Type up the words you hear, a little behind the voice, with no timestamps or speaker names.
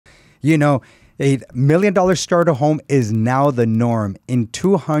You know, $1 million starter home is now the norm in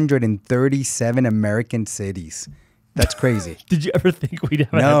 237 American cities. That's crazy. Did you ever think we'd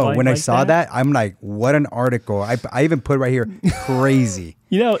have a No, headline when I like saw that, I'm like, what an article. I even put right here, crazy.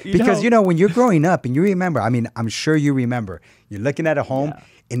 Because when you're growing up and you remember, I mean, I'm sure you remember, you're looking at a home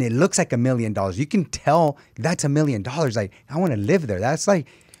and it looks like $1 million. You can tell that's $1 million. Like, I want to live there. That's like,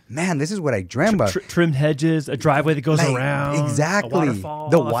 man, this is what I dreamt of. Trimmed hedges, a driveway that goes around. Exactly. A waterfall,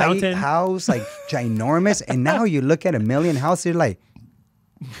 the a White fountain. House, like ginormous. And now you look at $1 million house, you're like,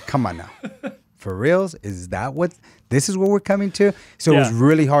 come on now. For reals? Is that this is what we're coming to? So it was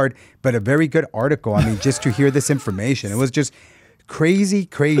really hard, but a very good article. I mean, just to hear this information, it was just crazy,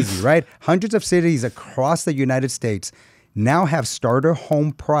 right? Hundreds of cities across the United States now have starter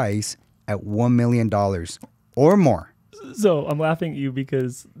home price at $1 million or more. So I'm laughing at you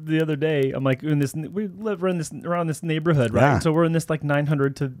because the other day I'm like, we live around this neighborhood, right? Yeah. And so we're in this like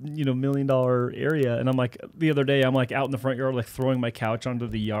 $900 to $1 million area, and I'm like, the other day I'm like out in the front yard, like throwing my couch onto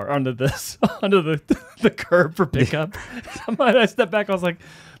the the curb for pickup. I stepped back, I was like,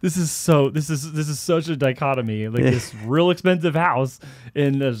 this is such a dichotomy. Like this real expensive house,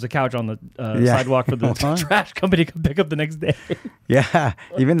 and there's a couch on the sidewalk for the trash company to pick up the next day. Yeah,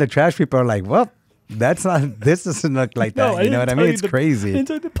 even the trash people are like, well, this doesn't look like that. No, you know what I mean? It's crazy. I didn't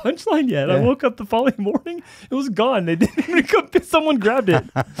tell you the punchline yet. I woke up the following morning. It was gone. They didn't even come. Someone grabbed it.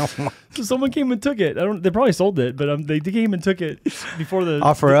 So someone came and took it. They probably sold it, but they came and took it before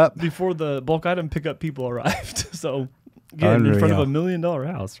before the bulk item pickup people arrived. So again, in front of $1 million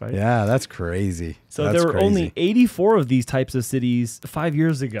house, right? Yeah, that's crazy. So there were only 84 of these types of cities 5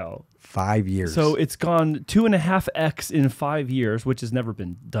 years ago. 5 years. So it's gone 2.5x in 5 years, which has never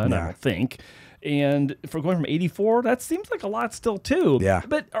been done, I don't think. And for going from 84, that seems like a lot still too. Yeah.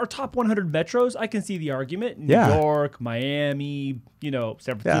 But our top 100 metros, I can see the argument. New York, Miami,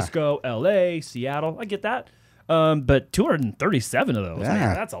 San Francisco, LA, Seattle. I get that. But 237 of those,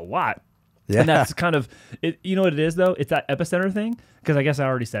 man, that's a lot. Yeah. And that's kind of, you know what it is though? It's that epicenter thing. Because I guess I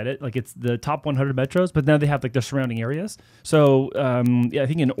already said it. Like it's the top 100 metros, but now they have like the surrounding areas. So I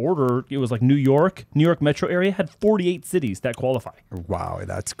think in order, it was like New York metro area had 48 cities that qualify. Wow,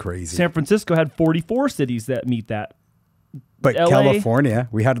 that's crazy. San Francisco had 44 cities that meet that. But LA, California,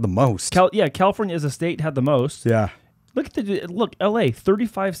 we had the most. California as a state had the most. Yeah. Look, LA,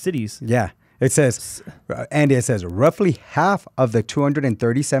 35 cities. Yeah. It says, Andy, it says roughly half of the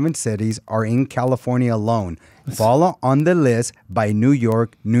 237 cities are in California alone. Follow on the list by New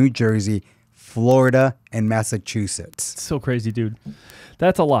York, New Jersey, Florida, and Massachusetts. So crazy, dude.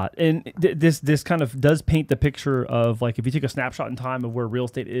 That's a lot. And this kind of does paint the picture of like if you take a snapshot in time of where real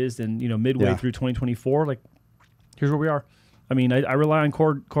estate is and midway through 2024, like here's where we are. I mean, I rely on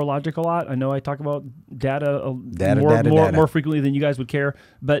CoreLogic a lot. I know I talk about data more frequently than you guys would care,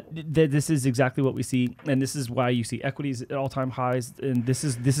 but this is exactly what we see, and this is why you see equities at all-time highs, and this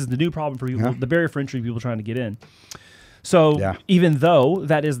is the new problem for people, the barrier for entry people trying to get in. So even though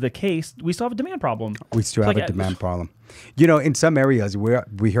that is the case, we still have a demand problem. We still have a demand problem. In some areas,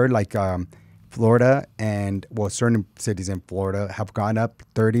 we heard like Florida and, certain cities in Florida have gone up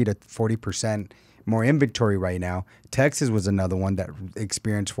 30 to 40% more inventory right now. Texas was another one that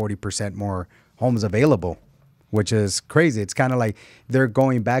experienced 40% more homes available, which is crazy. It's kind of like they're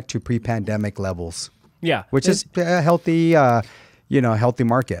going back to pre-pandemic levels. Yeah. Which is a healthy, healthy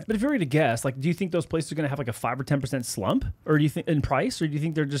market. But if you were to guess, like, do you think those places are going to have like a 5 or 10% slump, or do you think in price, or do you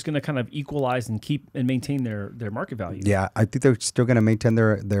think they're just going to kind of equalize and keep and maintain their market value? Yeah, I think they're still going to maintain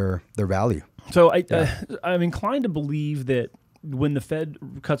their value. So I'm inclined to believe that when the Fed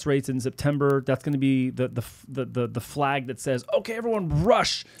cuts rates in September, that's going to be the flag that says, okay, everyone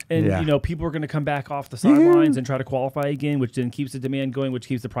rush. And, people are going to come back off the sidelines and try to qualify again, which then keeps the demand going, which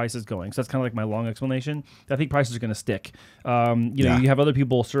keeps the prices going. So that's kind of like my long explanation. I think prices are going to stick. You have other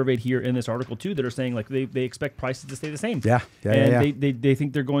people surveyed here in this article too that are saying like they expect prices to stay the same. They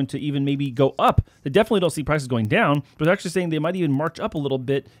think they're going to even maybe go up. They definitely don't see prices going down, but they're actually saying they might even march up a little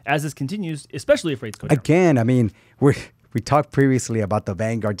bit as this continues, especially if rates go down. Again, I mean, we talked previously about the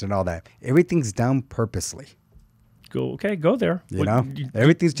vanguards and all that. Everything's done purposely. Go there.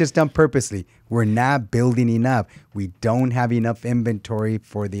 Everything's just done purposely. We're not building enough. We don't have enough inventory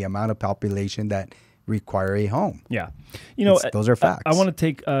for the amount of population that require a home. Yeah. Those are facts. I want to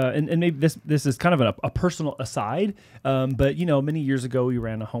take, and maybe this is kind of a personal aside, but, many years ago we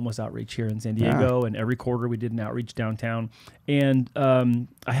ran a homeless outreach here in San Diego, and every quarter we did an outreach downtown. And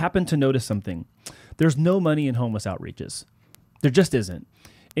I happened to notice something. There's no money in homeless outreaches. There just isn't.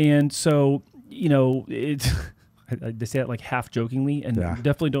 And so, they say it like half jokingly, and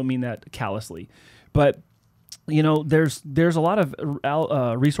definitely don't mean that callously. But you know, there's a lot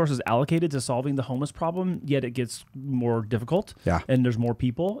of resources allocated to solving the homeless problem, yet it gets more difficult. Yeah. And there's more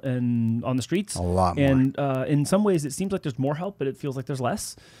people and on the streets. A lot more. And in some ways, it seems like there's more help, but it feels like there's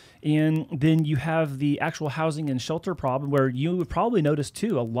less. And then you have the actual housing and shelter problem, where you would probably notice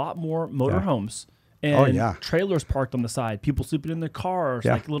too a lot more motorhomes. And trailers parked on the side, people sleeping in their cars,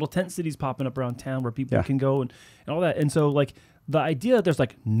 like little tent cities popping up around town where people can go and all that. And so like the idea that there's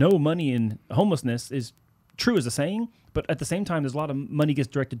like no money in homelessness is true as a saying, but at the same time, there's a lot of money gets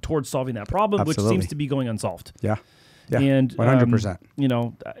directed towards solving that problem, which seems to be going unsolved. Yeah. And 100%. You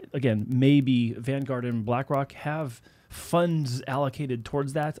know, again, maybe Vanguard and BlackRock have funds allocated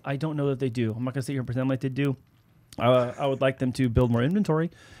towards that. I don't know that they do. I'm not going to sit here and pretend like they do. I would like them to build more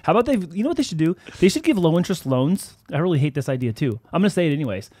inventory. How about you know what they should do? They should give low interest loans. I really hate this idea too. I'm going to say it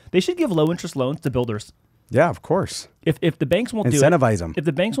anyways. They should give low interest loans to builders. Yeah, of course. If the banks won't incentivize them. If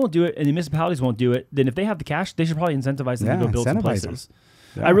the banks won't do it and the municipalities won't do it, then if they have the cash, they should probably incentivize them to go build some places. Yeah.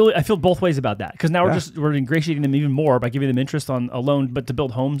 I feel both ways about that, because now we're ingratiating them even more by giving them interest on a loan, but to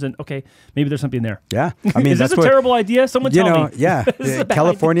build homes, and okay, maybe there's something there. Yeah, I mean, is this a terrible idea? Someone tell me. Yeah,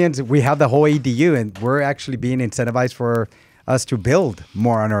 Californians, we have the whole ADU, and we're actually being incentivized for us to build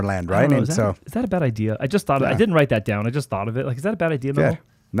more on our land, right? And is that a bad idea? I just thought I didn't write that down. I just thought of it. Like, is that a bad idea?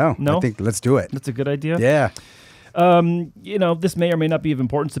 No, I think let's do it. That's a good idea. Yeah. You know, this may or may not be of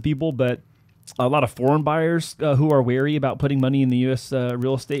importance to people, but a lot of foreign buyers who are wary about putting money in the U.S.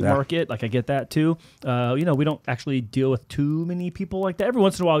 Real estate market. Like, I get that too. You know, we don't actually deal with too many people like that. Every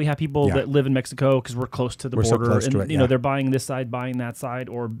once in a while, we have people that live in Mexico because we're close to the border. So close to it, you know, they're buying this side, buying that side,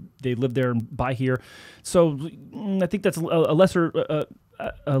 or they live there and buy here. So I think that's a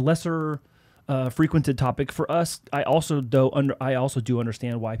lesser frequented topic for us. I also do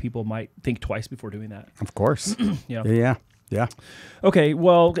understand why people might think twice before doing that. Of course. Yeah. Okay.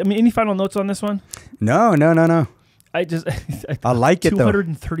 Well, I mean, any final notes on this one? No. I like it though.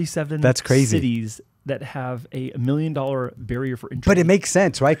 237 That's crazy. Cities that have $1 million barrier for entry. But it makes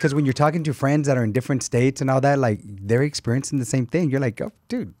sense, right? Because when you're talking to friends that are in different states and all that, like, they're experiencing the same thing. You're like, oh,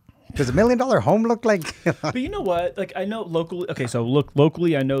 dude, does $1 million home look like? But you know what? Like, I know locally. Okay, so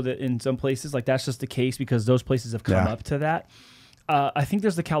locally, I know that in some places, like, that's just the case because those places have come up to that. I think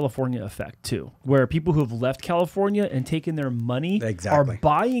there's the California effect too, where people who have left California and taken their money are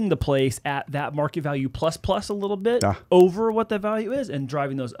buying the place at that market value plus a little bit over what the value is and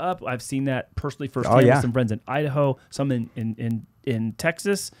driving those up. I've seen that personally firsthand with some friends in Idaho, some in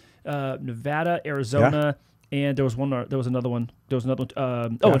Texas, Nevada, Arizona, and there was another one.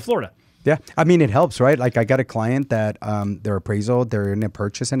 In Florida. Yeah, I mean, it helps, right? Like, I got a client that their appraisal, they're in a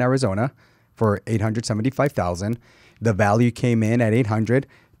purchase in Arizona for $875,000. The value came in at $800,000,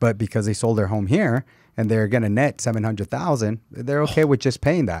 but because they sold their home here and they're going to net $700,000, they're okay with just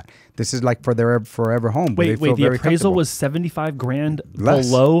paying that. This is like for their forever home. Wait, the appraisal was $75,000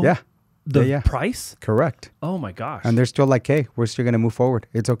 below the price? Correct. Oh my gosh. And they're still like, hey, we're still going to move forward.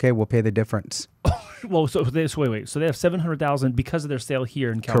 It's okay. We'll pay the difference. Well, so they have $700,000 because of their sale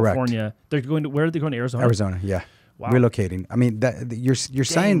here in California. Correct. They're going to, where are they going to? Arizona? Arizona, yeah. Wow. Relocating. I mean, you're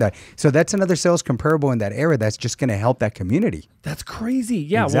saying that. So that's another sales comparable in that area that's just going to help that community. That's crazy.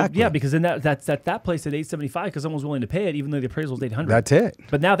 Yeah, exactly. Well, yeah, because then that's at that place at $875 because someone's willing to pay it, even though the appraisal is $800. That's it.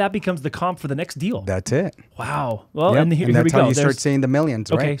 But now that becomes the comp for the next deal. That's it. Wow. Well, and here we go. That's how you start seeing the millions,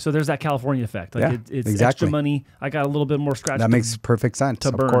 right? Okay, so there's that California effect. Like it's extra money. I got a little bit more scratch. That makes perfect sense.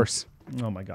 Of course. Oh my God.